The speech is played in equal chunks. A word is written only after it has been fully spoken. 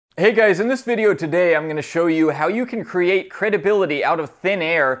Hey guys, in this video today I'm going to show you how you can create credibility out of thin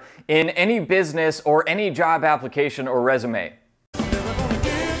air in any business or any job application or resume.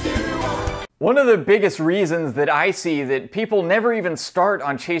 One of the biggest reasons that I see that people never even start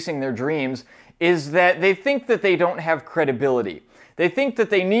on chasing their dreams is that they think that they don't have credibility. They think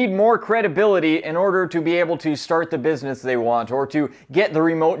that they need more credibility in order to be able to start the business they want or to get the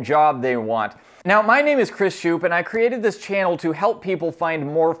remote job they want. Now, my name is Shupe, and I created this channel to help people find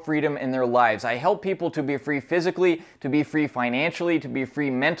more freedom in their lives. I help people to be free physically, to be free financially, to be free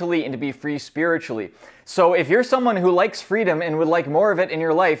mentally, and to be free spiritually. So if you're someone who likes freedom and would like more of it in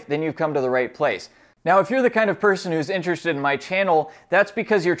your life, then you've come to the right place. Now, if you're the kind of person who's interested in my channel, that's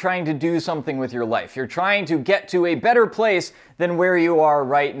because you're trying to do something with your life. You're trying to get to a better place than where you are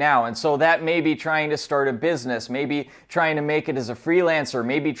right now. And so that may be trying to start a business, maybe trying to make it as a freelancer,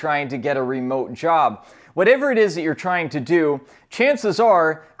 maybe trying to get a remote job. Whatever it is that you're trying to do, chances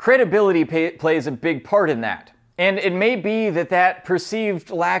are credibility plays a big part in that. And it may be that that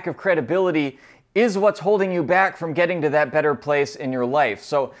perceived lack of credibility is what's holding you back from getting to that better place in your life.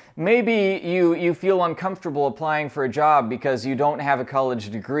 So maybe you feel uncomfortable applying for a job because you don't have a college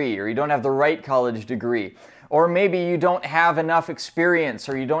degree, or you don't have the right college degree. Or maybe you don't have enough experience,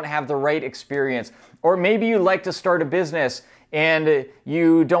 or you don't have the right experience. Or maybe you like to start a business and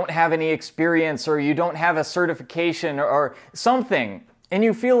you don't have any experience, or you don't have a certification or something. And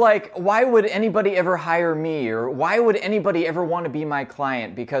you feel like, why would anybody ever hire me? Or why would anybody ever want to be my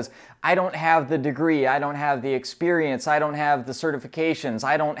client? Because I don't have the degree, I don't have the experience, I don't have the certifications,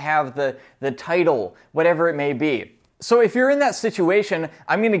 I don't have the title, whatever it may be. So if you're in that situation,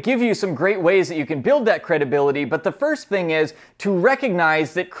 I'm going to give you some great ways that you can build that credibility. But the first thing is to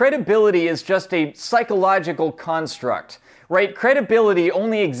recognize that credibility is just a psychological construct. Right? Credibility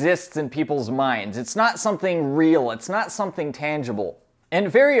only exists in people's minds. It's not something real. It's not something tangible. And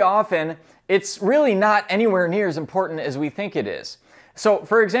very often, it's really not anywhere near as important as we think it is. So,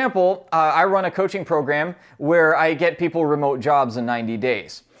 for example, I run a coaching program where I get people remote jobs in 90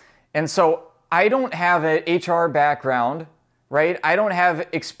 days. And so I don't have an HR background, right? I don't have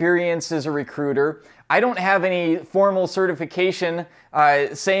experience as a recruiter. I don't have any formal certification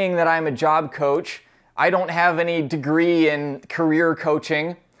saying that I'm a job coach. I don't have any degree in career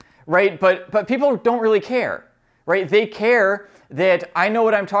coaching, right? But people don't really care, right? They care that I know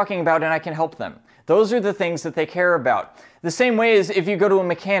what I'm talking about and I can help them. Those are the things that they care about. The same way as if you go to a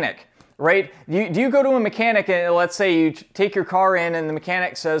mechanic, right? Do you go to a mechanic and let's say you take your car in and the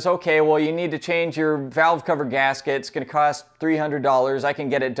mechanic says, okay, well, you need to change your valve cover gasket. It's going to cost $300. I can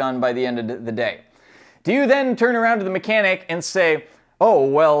get it done by the end of the day. Do you then turn around to the mechanic and say, oh,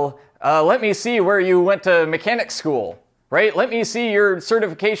 well, let me see where you went to mechanic school? Right? Let me see your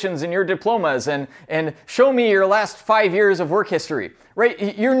certifications and your diplomas and show me your last 5 years of work history.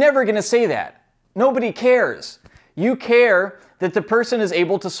 Right? You're never going to say that. Nobody cares. You care that the person is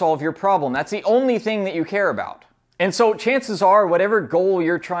able to solve your problem. That's the only thing that you care about. And so chances are whatever goal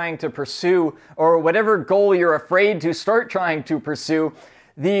you're trying to pursue or whatever goal you're afraid to start trying to pursue,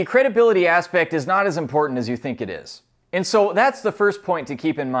 the credibility aspect is not as important as you think it is. And so that's the first point to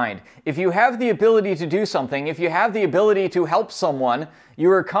keep in mind. If you have the ability to do something, if you have the ability to help someone, you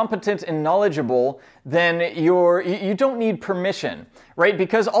are competent and knowledgeable, then you don't need permission, right?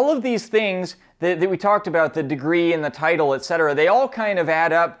 Because all of these things that we talked about, the degree and the title, etc., they all kind of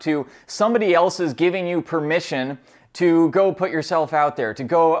add up to somebody else's giving you permission to go put yourself out there, to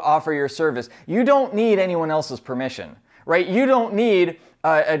go offer your service. You don't need anyone else's permission, right? You don't need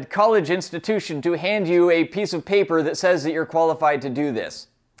a college institution to hand you a piece of paper that says that you're qualified to do this.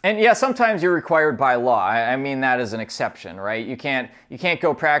 And yeah, sometimes you're required by law. I mean that as an exception, right? You can't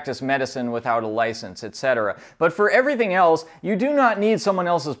go practice medicine without a license, etc. But for everything else, you do not need someone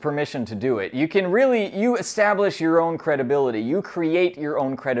else's permission to do it. You establish your own credibility. You create your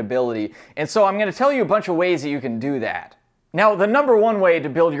own credibility. And so I'm going to tell you a bunch of ways that you can do that. Now, the number one way to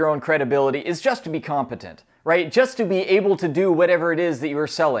build your own credibility is just to be competent, right? Just to be able to do whatever it is that you are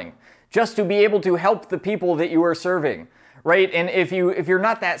selling. Just to be able to help the people that you are serving, right? And if you're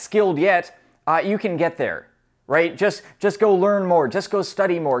not that skilled yet, you can get there, right? Just go learn more. Just go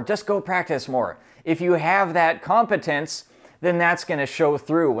study more. Just go practice more. If you have that competence, then that's going to show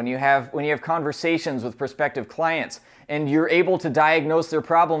through when you have conversations with prospective clients and you're able to diagnose their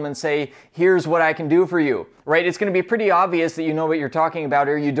problem and say, here's what I can do for you, right? It's going to be pretty obvious that you know what you're talking about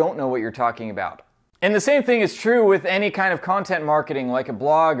or you don't know what you're talking about. And the same thing is true with any kind of content marketing like a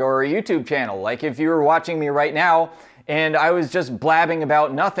blog or a YouTube channel. Like if you were watching me right now and I was just blabbing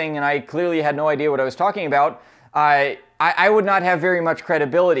about nothing and I clearly had no idea what I was talking about, I would not have very much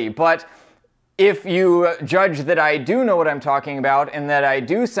credibility. But If you judge that I do know what I'm talking about and that I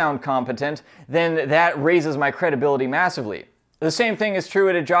do sound competent, then that raises my credibility massively. The same thing is true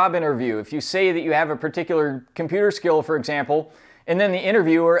at a job interview. If you say that you have a particular computer skill, for example, and then the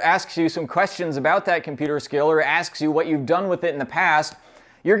interviewer asks you some questions about that computer skill or asks you what you've done with it in the past,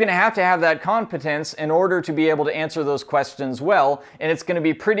 you're going to have that competence in order to be able to answer those questions well, and it's going to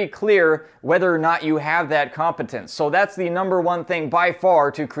be pretty clear whether or not you have that competence. So that's the number one thing by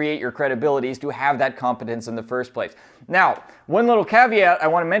far to create your credibility, is to have that competence in the first place. Now, one little caveat I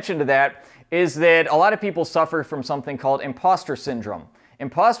want to mention to that is that a lot of people suffer from something called imposter syndrome.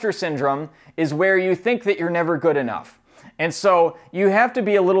 Imposter syndrome is where you think that you're never good enough. And so you have to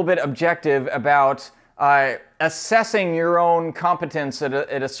be a little bit objective about assessing your own competence at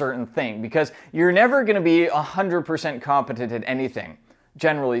a certain thing, because you're never going to be 100% competent at anything,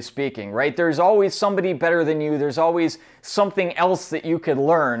 generally speaking, right? There's always somebody better than you. There's always something else that you could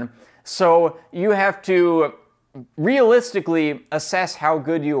learn. So you have to realistically assess how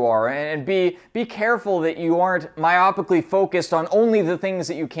good you are, and be careful that you aren't myopically focused on only the things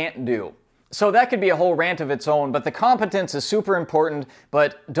that you can't do. So that could be a whole rant of its own, but the competence is super important,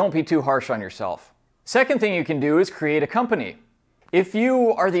 but don't be too harsh on yourself. Second thing you can do is create a company. If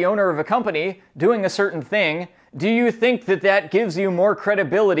you are the owner of a company doing a certain thing, do you think that that gives you more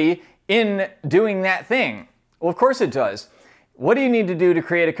credibility in doing that thing? Well, of course it does. What do you need to do to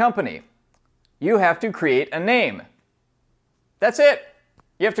create a company? You have to create a name. That's it.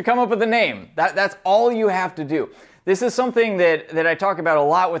 You have to come up with a name. That's all you have to do. This is something that I talk about a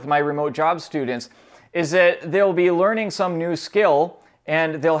lot with my remote job students, is that they'll be learning some new skill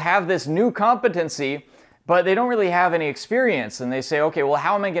and they'll have this new competency, but they don't really have any experience. And they say, okay, well,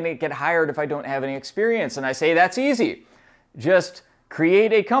 how am I going to get hired if I don't have any experience? And I say, that's easy. Just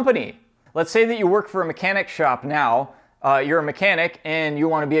create a company. Let's say that you work for a mechanic shop now. You're a mechanic and you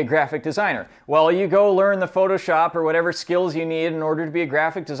want to be a graphic designer. Well, you go learn the Photoshop or whatever skills you need in order to be a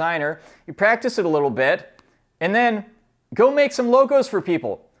graphic designer. You practice it a little bit, and then go make some logos for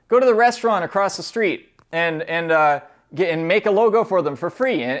people. Go to the restaurant across the street and make a logo for them for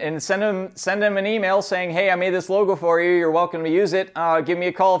free, and send them an email saying, hey, I made this logo for you. You're welcome to use it. Give me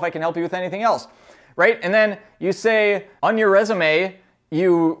a call if I can help you with anything else. Right? And then you say on your resume,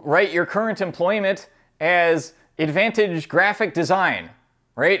 you write your current employment as Advantage Graphic Design.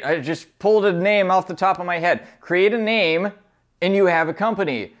 Right? I just pulled a name off the top of my head. Create a name and you have a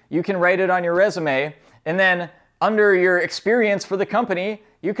company. You can write it on your resume, and then under your experience for the company,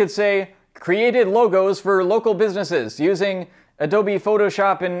 you could say, created logos for local businesses using Adobe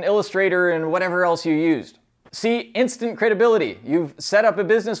Photoshop and Illustrator and whatever else you used. See, instant credibility. You've set up a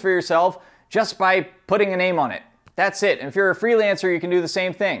business for yourself just by putting a name on it. That's it. And if you're a freelancer, you can do the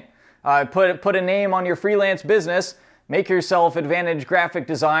same thing. Put a name on your freelance business, make yourself Advantage Graphic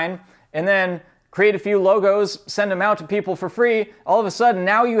Design, and then create a few logos, send them out to people for free. All of a sudden,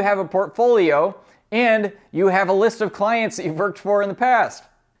 now you have a portfolio and you have a list of clients that you've worked for in the past.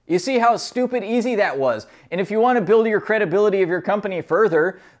 You see how stupid easy that was? And if you want to build your credibility of your company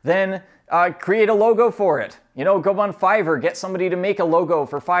further, then create a logo for it. You know, go on Fiverr, get somebody to make a logo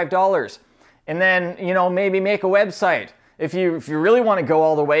for $5. And then, you know, maybe make a website. If you really want to go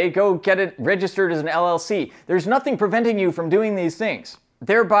all the way, go get it registered as an LLC. There's nothing preventing you from doing these things,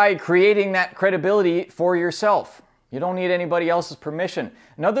 thereby creating that credibility for yourself. You don't need anybody else's permission.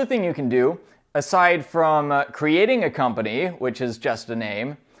 Another thing you can do, aside from creating a company, which is just a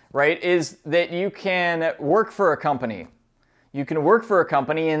name, right, is that you can work for a company. You can work for a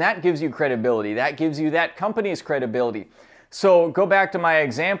company, and that gives you credibility. That gives you that company's credibility. So go back to my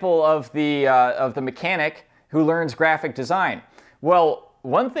example of the mechanic who learns graphic design. Well,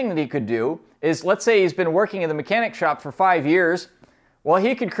 one thing that he could do is, let's say he's been working in the mechanic shop for 5 years. Well,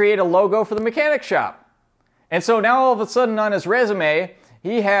 he could create a logo for the mechanic shop. And so now all of a sudden on his resume,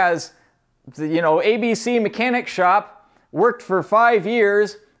 he has, you know, ABC Mechanic Shop, worked for 5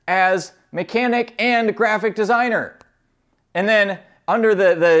 years as mechanic and graphic designer. And then under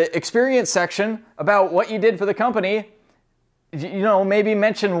the experience section about what you did for the company, you know, maybe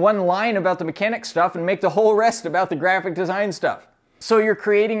mention one line about the mechanic stuff and make the whole rest about the graphic design stuff. So you're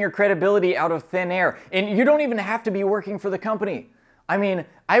creating your credibility out of thin air. And you don't even have to be working for the company. I mean,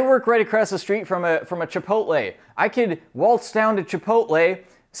 I work right across the street from a Chipotle. I could waltz down to Chipotle,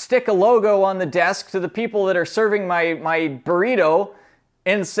 stick a logo on the desk to the people that are serving my burrito,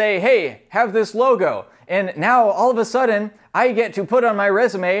 and say, hey, have this logo. And now all of a sudden, I get to put on my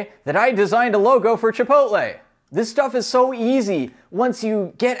resume that I designed a logo for Chipotle. This stuff is so easy once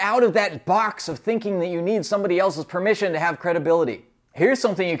you get out of that box of thinking that you need somebody else's permission to have credibility. Here's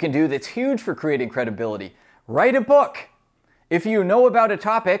something you can do that's huge for creating credibility. Write a book. If you know about a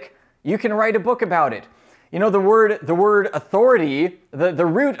topic, You can write a book about it. You know, the word authority, the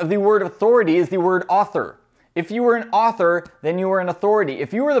root of the word authority is the word author. If you were an author, then you were an authority.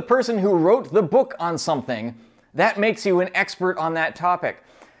 If you were the person who wrote the book on something, that makes you an expert on that topic.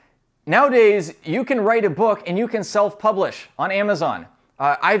 Nowadays, you can write a book and you can self-publish on Amazon.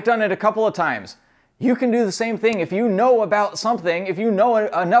 I've done it a couple of times. You can do the same thing. If you know about something, if you know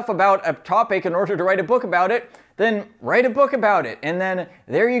enough about a topic in order to write a book about it, then write a book about it. And then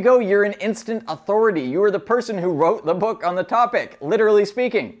there you go, you're an instant authority. You are the person who wrote the book on the topic, literally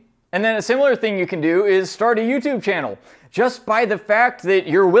speaking. And then a similar thing you can do is start a YouTube channel. Just by the fact that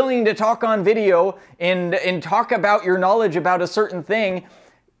you're willing to talk on video and talk about your knowledge about a certain thing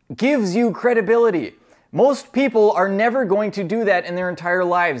gives you credibility. Most people are never going to do that in their entire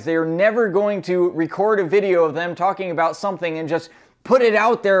lives. They are never going to record a video of them talking about something and just put it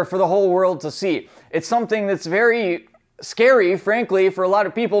out there for the whole world to see. It's something that's very scary, frankly, for a lot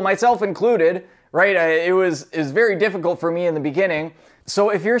of people, myself included, right? It was very difficult for me in the beginning. So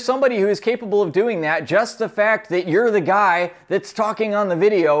if you're somebody who is capable of doing that, just the fact that you're the guy that's talking on the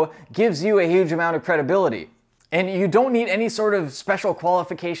video gives you a huge amount of credibility. And you don't need any sort of special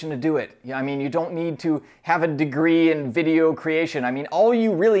qualification to do it. I mean, you don't need to have a degree in video creation. I mean, all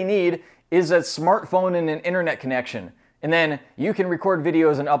you really need is a smartphone and an internet connection. And then you can record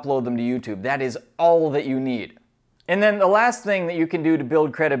videos and upload them to YouTube. That is all that you need. And then the last thing that you can do to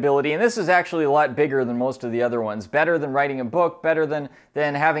build credibility, and this is actually a lot bigger than most of the other ones, better than writing a book, better than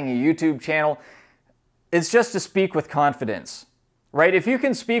having a YouTube channel, is just to speak with confidence. Right? If you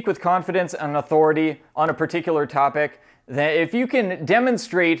can speak with confidence and authority on a particular topic, then if you can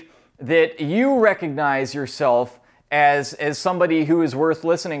demonstrate that you recognize yourself as somebody who is worth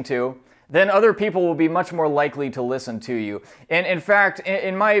listening to, then other people will be much more likely to listen to you. And in fact,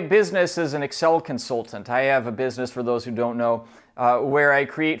 in my business as an Excel consultant, I have a business, for those who don't know, where I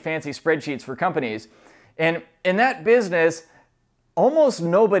create fancy spreadsheets for companies. And in that business, almost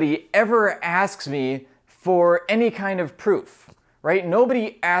nobody ever asks me for any kind of proof. Right?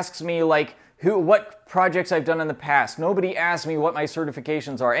 Nobody asks me like what projects I've done in the past. Nobody asks me what my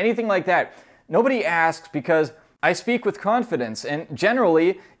certifications are. Anything like that. Nobody asks because I speak with confidence. And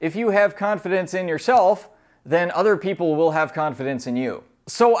generally, if you have confidence in yourself, then other people will have confidence in you.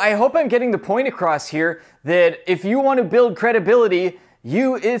 So I hope I'm getting the point across here that if you want to build credibility,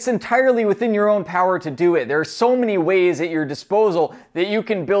 it's entirely within your own power to do it. There are so many ways at your disposal that you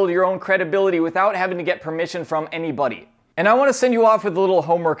can build your own credibility without having to get permission from anybody. And I want to send you off with a little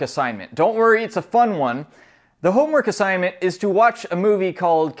homework assignment. Don't worry, it's a fun one. The homework assignment is to watch a movie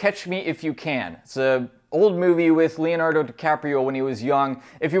called Catch Me If You Can. It's an old movie with Leonardo DiCaprio when he was young.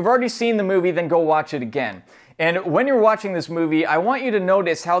 If you've already seen the movie, then go watch it again. And when you're watching this movie, I want you to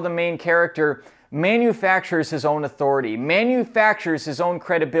notice how the main character manufactures his own authority, manufactures his own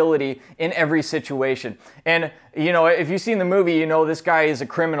credibility in every situation. And, you know, if you've seen the movie, you know this guy is a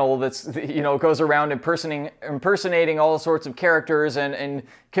criminal that's, you know, goes around impersonating all sorts of characters and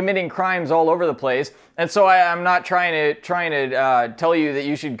committing crimes all over the place. And so I'm not trying to tell you that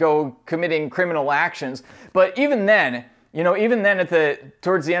you should go committing criminal actions. But even then, you know,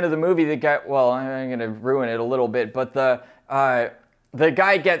 towards the end of the movie, the guy, well, I'm going to ruin it a little bit, but the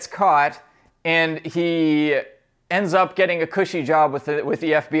guy gets caught, and he ends up getting a cushy job with the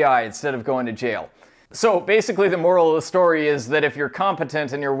FBI instead of going to jail. So basically the moral of the story is that if you're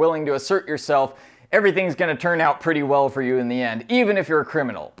competent and you're willing to assert yourself, everything's going to turn out pretty well for you in the end, even if you're a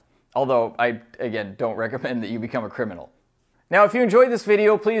criminal. Although I, again, don't recommend that you become a criminal. Now, if you enjoyed this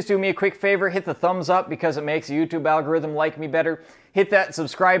video, please do me a quick favor, hit the thumbs up because it makes the YouTube algorithm like me better. Hit that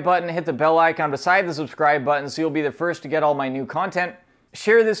subscribe button, hit the bell icon beside the subscribe button so you'll be the first to get all my new content.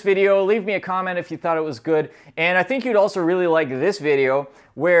 Share this video, leave me a comment if you thought it was good, and I think you'd also really like this video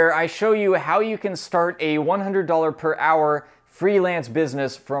where I show you how you can start a $100 per hour freelance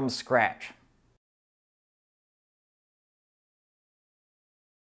business from scratch.